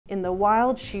In the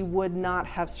wild, she would not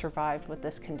have survived with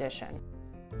this condition.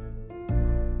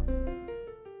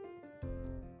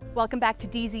 Welcome back to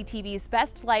DZTV's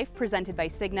Best Life presented by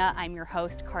Cigna. I'm your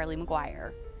host, Carlie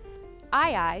McGuire.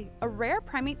 Aye, a rare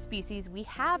primate species we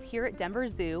have here at Denver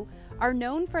Zoo, are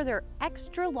known for their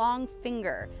extra long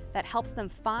finger that helps them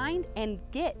find and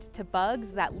get to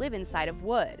bugs that live inside of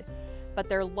wood. But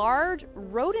their large,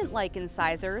 rodent-like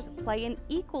incisors play an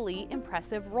equally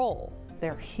impressive role.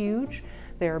 They're huge,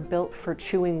 they're built for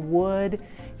chewing wood,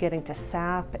 getting to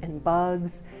sap and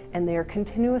bugs, and they are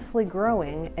continuously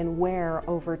growing and wear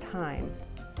over time.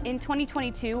 In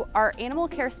 2022, our animal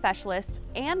care specialists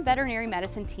and veterinary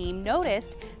medicine team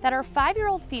noticed that our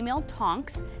 5-year-old female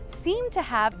Tonks seemed to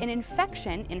have an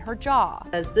infection in her jaw.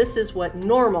 As this is what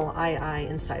normal eye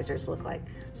incisors look like.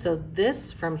 So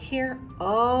this from here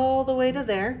all the way to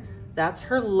there, that's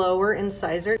her lower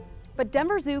incisor. But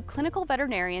Denver Zoo clinical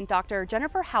veterinarian Dr.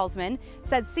 Jennifer Hausmann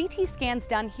said CT scans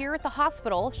done here at the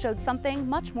hospital showed something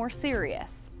much more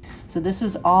serious. So this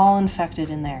is all infected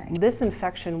in there. This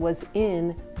infection was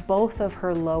in both of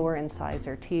her lower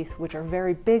incisor teeth, which are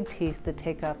very big teeth that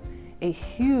take up a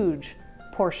huge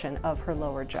portion of her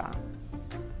lower jaw.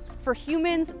 For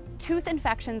humans, tooth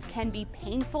infections can be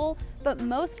painful, but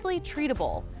mostly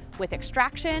treatable with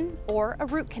extraction or a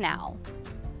root canal.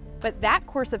 But that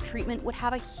course of treatment would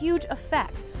have a huge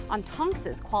effect on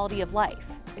Tonks' quality of life.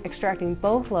 Extracting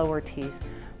both lower teeth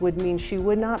would mean she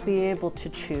would not be able to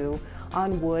chew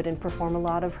on wood and perform a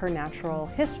lot of her natural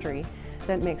history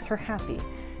that makes her happy.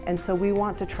 And so we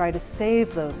want to try to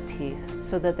save those teeth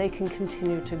so that they can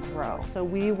continue to grow. So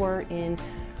we were in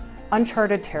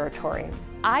uncharted territory.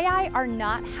 Aye are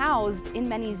not housed in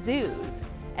many zoos,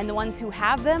 and the ones who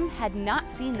have them had not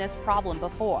seen this problem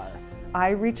before.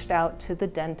 I reached out to the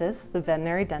dentist, the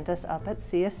veterinary dentist up at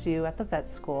CSU at the vet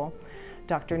school,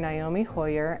 Dr. Naomi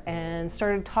Hoyer, and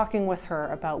started talking with her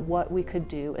about what we could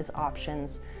do as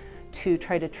options to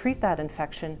try to treat that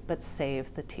infection but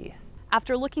save the teeth.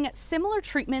 After looking at similar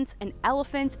treatments in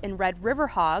elephants and red river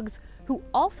hogs, who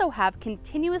also have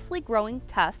continuously growing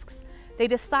tusks, they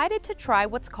decided to try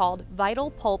what's called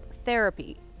vital pulp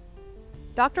therapy.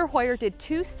 Dr. Hoyer did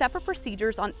 2 separate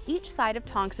procedures on each side of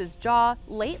Tonks' jaw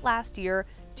late last year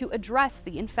to address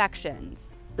the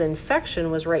infections. The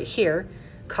infection was right here,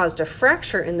 caused a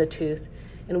fracture in the tooth,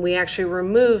 and we actually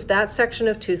removed that section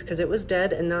of tooth because it was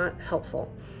dead and not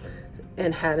helpful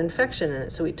and had infection in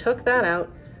it. So we took that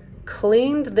out,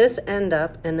 cleaned this end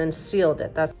up, and then sealed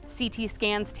it. That's CT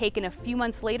scans taken a few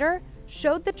months later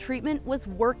showed the treatment was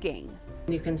working.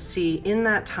 You can see in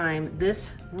that time,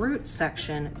 this root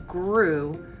section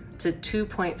grew to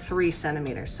 2.3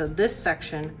 centimeters. So this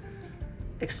section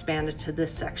expanded to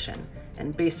this section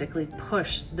and basically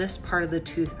pushed this part of the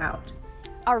tooth out.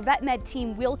 Our vet med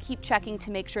team will keep checking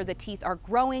to make sure the teeth are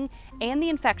growing and the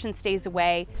infection stays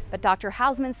away, but Dr.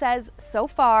 Hausmann says so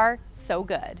far, so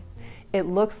good. It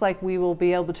looks like we will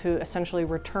be able to essentially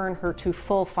return her to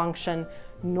full function,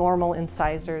 normal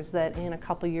incisors, that in a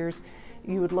couple years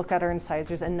you would look at her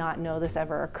incisors and not know this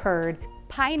ever occurred.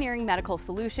 Pioneering medical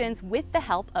solutions with the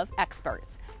help of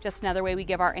experts. Just another way we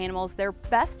give our animals their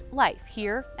best life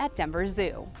here at Denver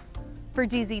Zoo. For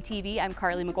DZTV, I'm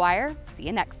Carlie McGuire. See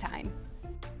you next time.